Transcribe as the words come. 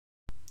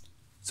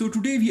So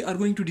today we are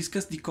going to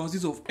discuss the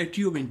causes of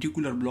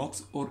atrioventricular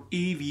blocks or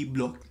AV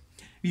block.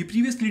 We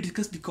previously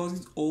discussed the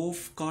causes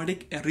of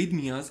cardiac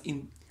arrhythmias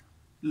in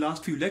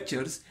last few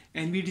lectures,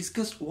 and we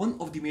discussed one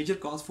of the major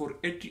cause for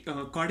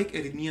cardiac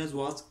arrhythmias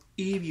was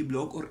AV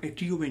block or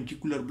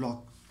atrioventricular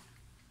block.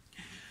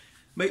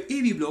 By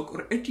AV block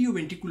or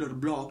atrioventricular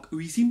block,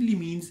 we simply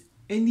means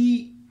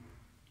any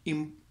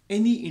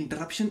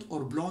interruption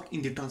or block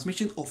in the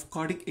transmission of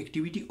cardiac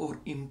activity or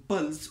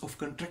impulse of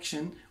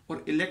contraction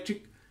or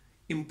electric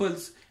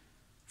impulse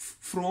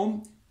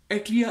from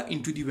atria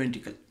into the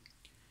ventricle.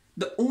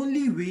 The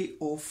only way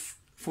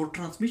for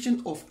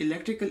transmission of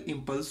electrical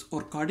impulse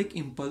or cardiac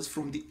impulse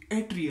from the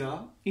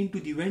atria into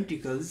the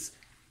ventricles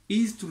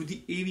is through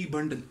the AV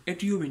bundle,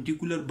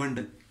 atrioventricular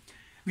bundle.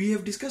 We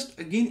have discussed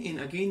again and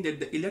again that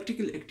the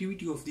electrical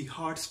activity of the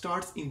heart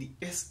starts in the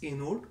SA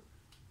node,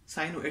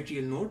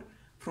 sinoatrial node.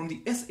 From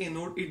the SA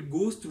node, it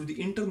goes through the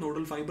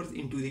internodal fibers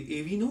into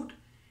the AV node,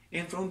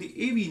 and from the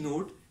AV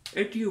node,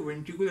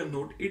 atrioventricular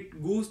node,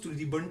 it goes through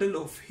the bundle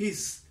of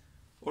His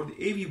or the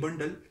AV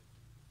bundle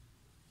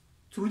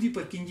through the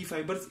Purkinje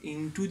fibers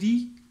into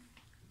the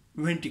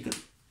ventricle.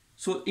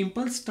 So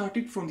impulse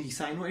started from the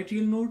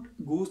sinoatrial node,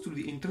 goes through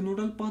the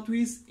internodal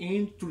pathways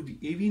and through the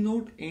AV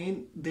node,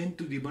 and then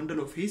to the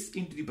bundle of His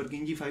into the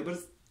Purkinje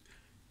fibers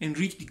and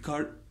reach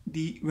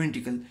the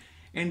ventricle.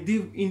 And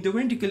in the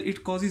ventricle,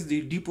 it causes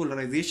the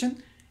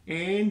depolarization,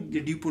 and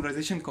the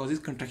depolarization causes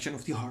contraction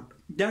of the heart.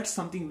 That's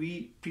something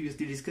we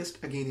previously discussed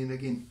again and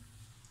again.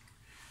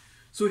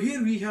 So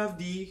here we have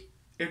the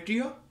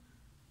atria.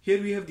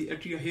 Here we have the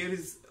atria. Here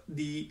is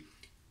the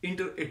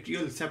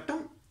interatrial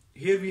septum.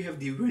 Here we have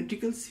the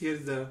ventricles. Here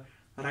is the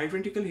right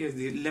ventricle. Here is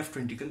the left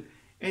ventricle.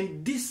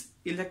 And this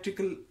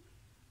electrical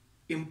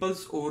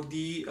impulse or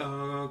the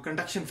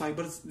conduction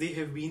fibers, they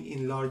have been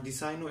enlarged. The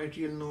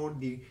sinoatrial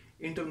node, the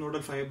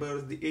internodal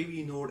fibers, the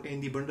AV node,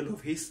 and the bundle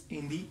of His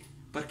in the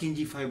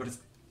Purkinje fibers.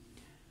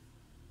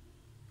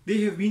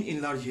 They have been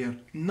enlarged here.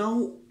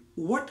 Now,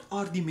 what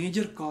are the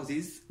major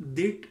causes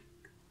that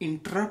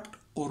interrupt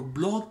or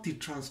block the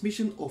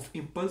transmission of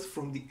impulse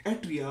from the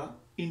atria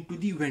into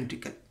the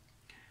ventricle?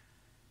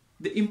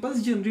 The impulse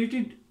is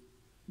generated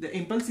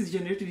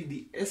in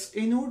the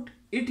SA node.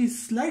 It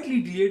is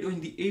slightly delayed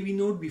on the AV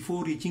node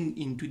before reaching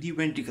into the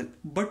ventricle,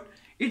 but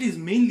it is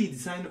mainly the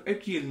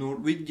sinoatrial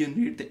node which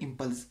generates the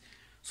impulse.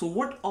 So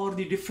what are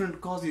the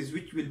different causes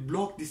which will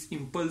block this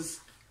impulse,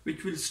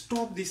 which will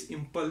stop this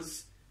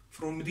impulse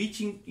from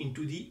reaching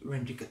into the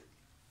ventricle?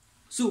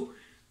 So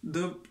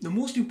the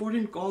most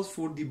important cause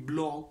for the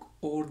block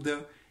or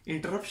the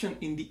interruption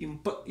in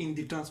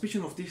the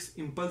transmission of this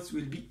impulse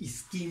will be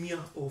ischemia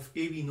of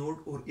AV node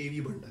or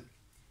AV bundle.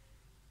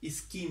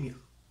 Ischemia.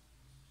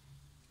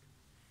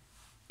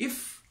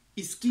 If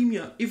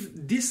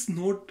this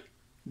node,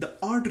 the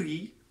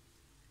artery,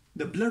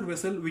 the blood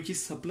vessel which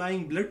is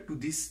supplying blood to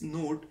this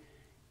node,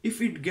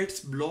 if it gets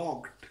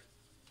blocked,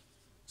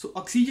 so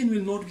oxygen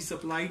will not be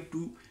supplied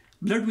to,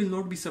 blood will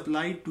not be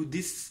supplied to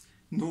this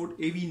node,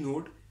 AV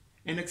node,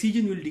 and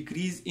oxygen will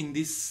decrease in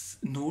this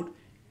node,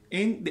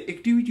 and the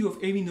activity of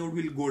AV node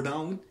will go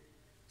down.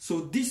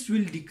 So this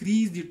will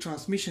decrease the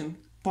transmission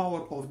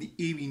power of the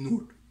AV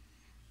node.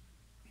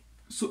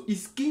 So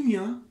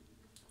ischemia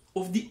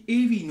of the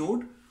AV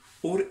node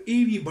or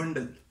AV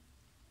bundle,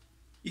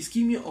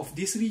 ischemia of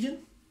this region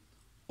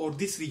or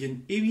this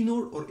region, AV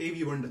node or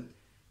AV bundle,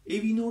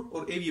 AV node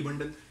or AV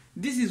bundle,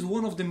 this is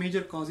one of the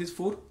major causes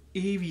for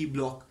AV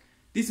block.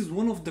 This is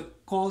one of the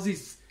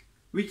causes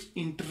which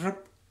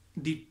interrupt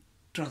the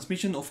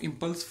transmission of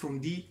impulse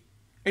from the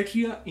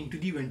atria into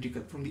the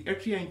ventricle, from the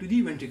atria into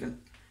the ventricle.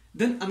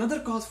 Then another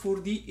cause for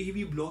the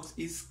AV blocks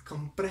is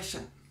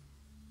compression.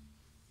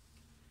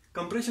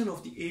 Compression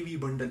of the AV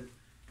bundle.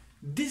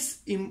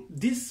 This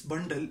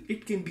bundle,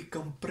 it can be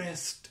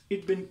compressed.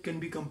 It can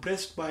be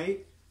compressed by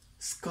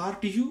scar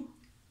tissue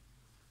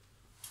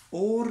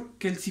or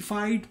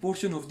calcified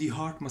portion of the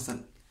heart muscle.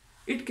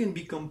 It can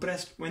be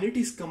compressed. When it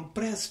is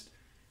compressed,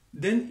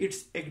 then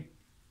its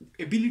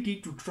ability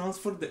to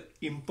transfer the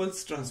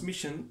impulse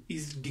transmission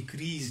is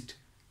decreased.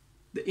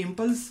 The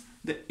impulse,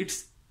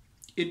 its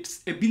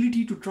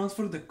ability to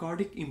transfer the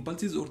cardiac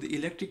impulses or the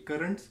electric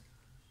currents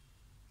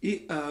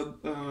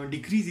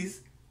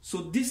decreases.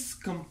 So this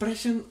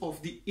compression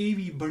of the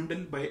AV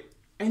bundle by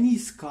any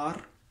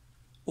scar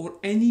or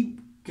any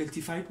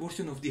calcified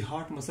portion of the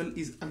heart muscle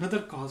is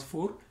another cause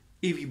for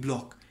AV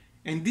block,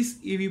 and this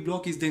AV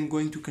block is then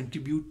going to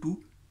contribute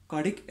to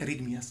cardiac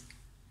arrhythmias.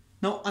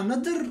 Now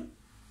another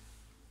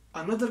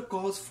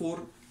cause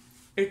for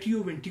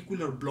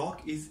atrioventricular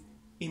block is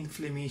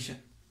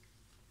inflammation.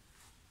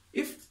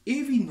 If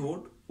AV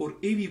node or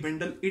AV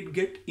bundle, it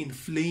get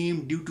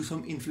inflamed due to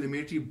some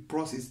inflammatory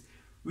process,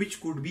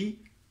 which could be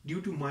due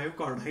to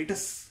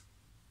myocarditis,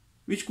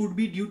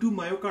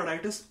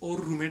 or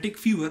rheumatic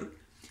fever,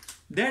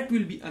 that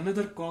will be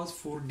another cause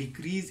for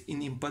decrease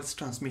in impulse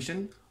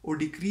transmission or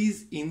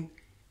decrease in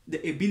the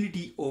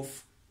ability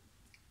of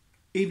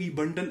AV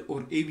bundle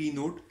or AV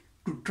node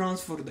to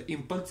transfer the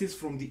impulses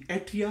from the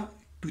atria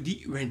to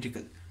the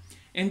ventricle.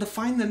 And the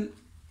final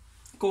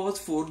cause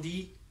for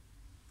the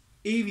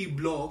AV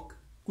block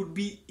could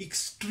be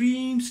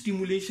extreme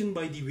stimulation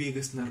by the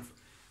vagus nerve.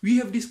 We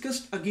have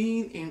discussed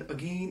again and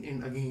again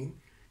and again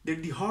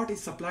that the heart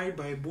is supplied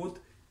by both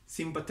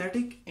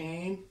sympathetic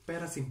and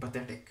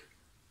parasympathetic.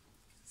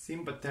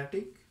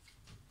 Sympathetic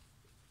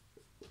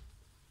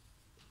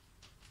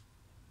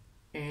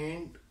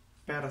and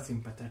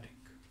parasympathetic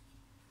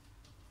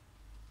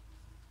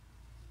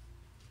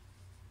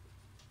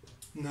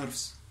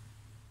nerves.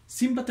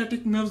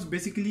 Sympathetic nerves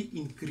basically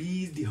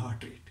increase the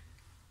heart rate.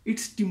 It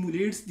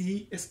stimulates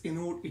the SA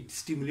node, it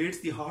stimulates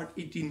the heart,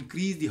 it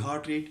increases the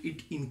heart rate,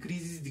 it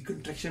increases the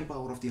contraction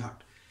power of the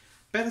heart.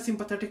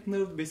 Parasympathetic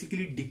nerves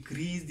basically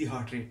decrease the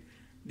heart rate.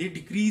 They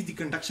decrease the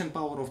conduction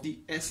power of the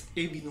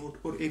SAV node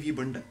or AV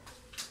bundle.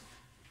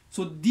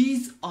 So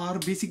these are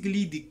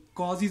basically the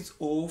causes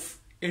of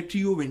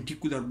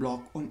atrioventricular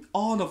block. On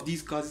all of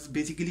these causes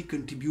basically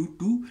contribute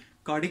to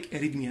cardiac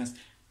arrhythmias.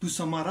 To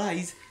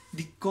summarize,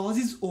 the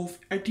causes of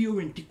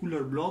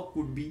atrioventricular block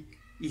could be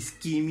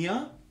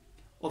ischemia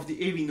of the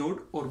AV node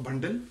or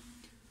bundle,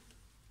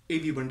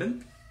 AV bundle,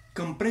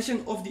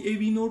 compression of the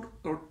AV node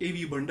or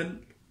AV bundle,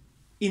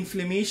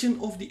 inflammation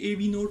of the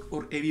AV node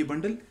or AV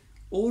bundle,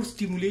 or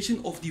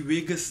stimulation of the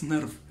vagus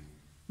nerve,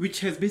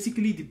 which has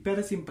basically the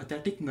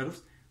parasympathetic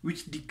nerves,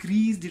 which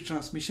decrease the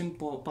transmission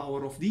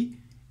power of the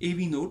AV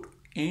node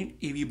and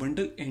AV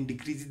bundle and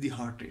decreases the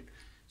heart rate.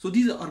 So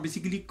these are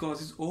basically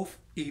causes of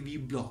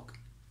AV block.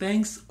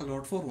 Thanks a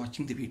lot for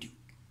watching the video.